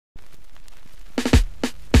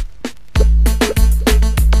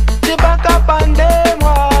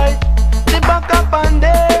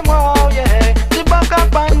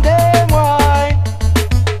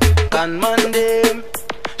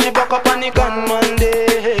Conman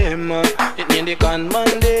them. It mean the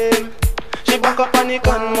Conman them. She back up on the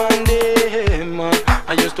Conman them.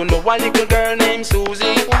 I used to know a little girl named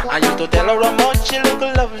Susie. I used to tell her how much she look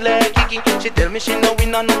lovely, Kiki. She tell me she know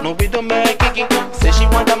win a no we do make Kiki. Say she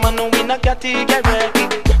want a man who win a category.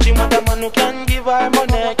 She want a man who can give her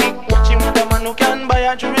money, Kiki. She want a man who can buy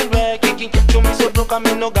a jewelry, Kiki. Show me so broke and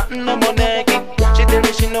me no got no money, Kiki. She tell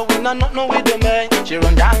me she know win a no we do make. She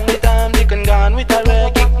run down with them, they can gone with her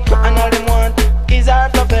Kiki. And all them want is her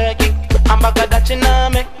fluffy, Kiki. I'm back at that she nah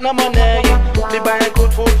make no money. They buy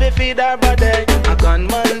good food to feed her body. A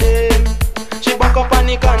Conman them. She back up on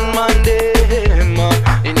the Conman them.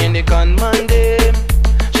 In the Conman them.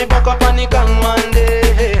 She back up on the Conman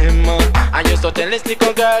them. I used to tell this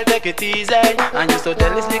little girl take it easy. I used to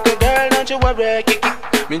tell this little girl don't you worry, Kiki.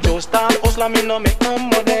 Me just start hustle, me no make no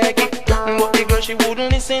money, Kiki. But the girl she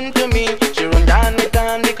wouldn't listen to me. She run down with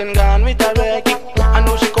them, they can gone with her Kiki. I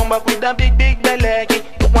know she come back with a big belly, Kiki.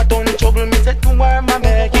 What on trouble me said to her my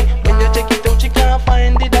Becky. When you check it out, she can't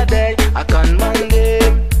find it a day. A Conman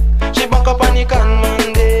them. She back up on the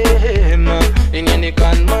Conman them. In the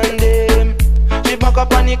Conman them. She back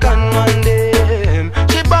up on the Conman them.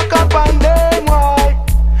 She back up on them, why?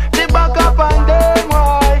 She back up on them,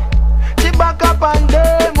 why? She back up on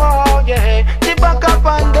them, why? Yeah. She back up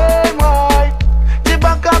on them, why? She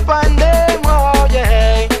back up on them, why?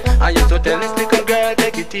 Yeah. I used to tell this little girl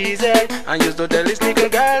take it easy. I used to tell this little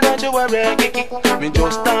girl don't you worry, Kiki. Me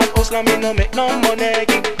just start hustling, me no make no money,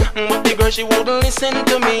 Kiki. But the girl she wouldn't listen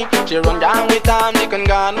to me. She run down with her, they can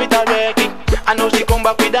gone with her Kiki. I know she come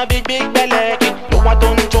back with a big belly, Kiki. No one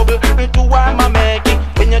done trouble to her mama, Kiki.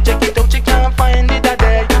 When you check it out, she can't find it a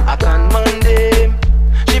day. A Conman them.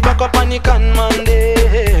 She back up on the Conman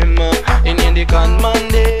them. In the Conman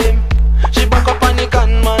them. She back up on the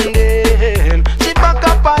Conman them. She back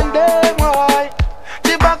up on them, why?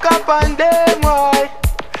 She back up on them, why?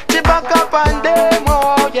 She back up on them,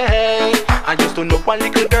 oh yeah. I used to know one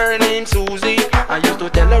little girl named Susie. I used to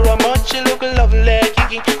tell her how much she look lovely,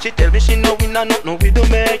 Kiki. She tell me she know win a no we do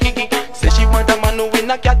make, Kiki. Say she want a man who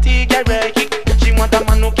win a category, Kiki. She want a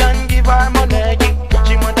man who can give her money, Kiki.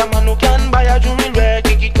 She want a man who can buy a jewelry,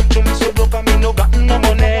 Kiki. Show me so broke and me no got no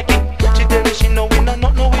money, Kiki. She tell me she know win a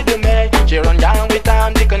no we do make. She run down with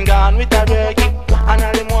them, they can gone with her, Kiki. And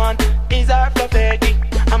all them want is her fluffy, Kiki.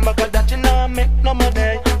 And back at that she nah make no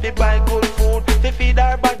money. They buy good food, they feed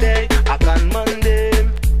her body. A Conman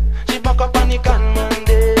them. She back up on the Conman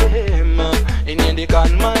them. In the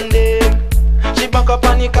Conman them. She back up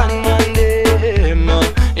on the Conman them.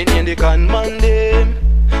 In the Conman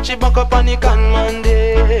them. She back up on the Conman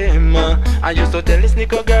them. I used to tell this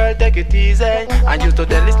little girl take it easy. I used to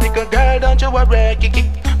tell this little girl don't you worry, Kiki.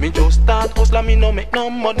 Me just start hustling, me no make no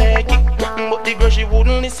money, Kiki. But the girl she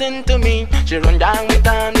wouldn't listen to me. She run down with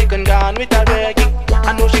them, they can gone with her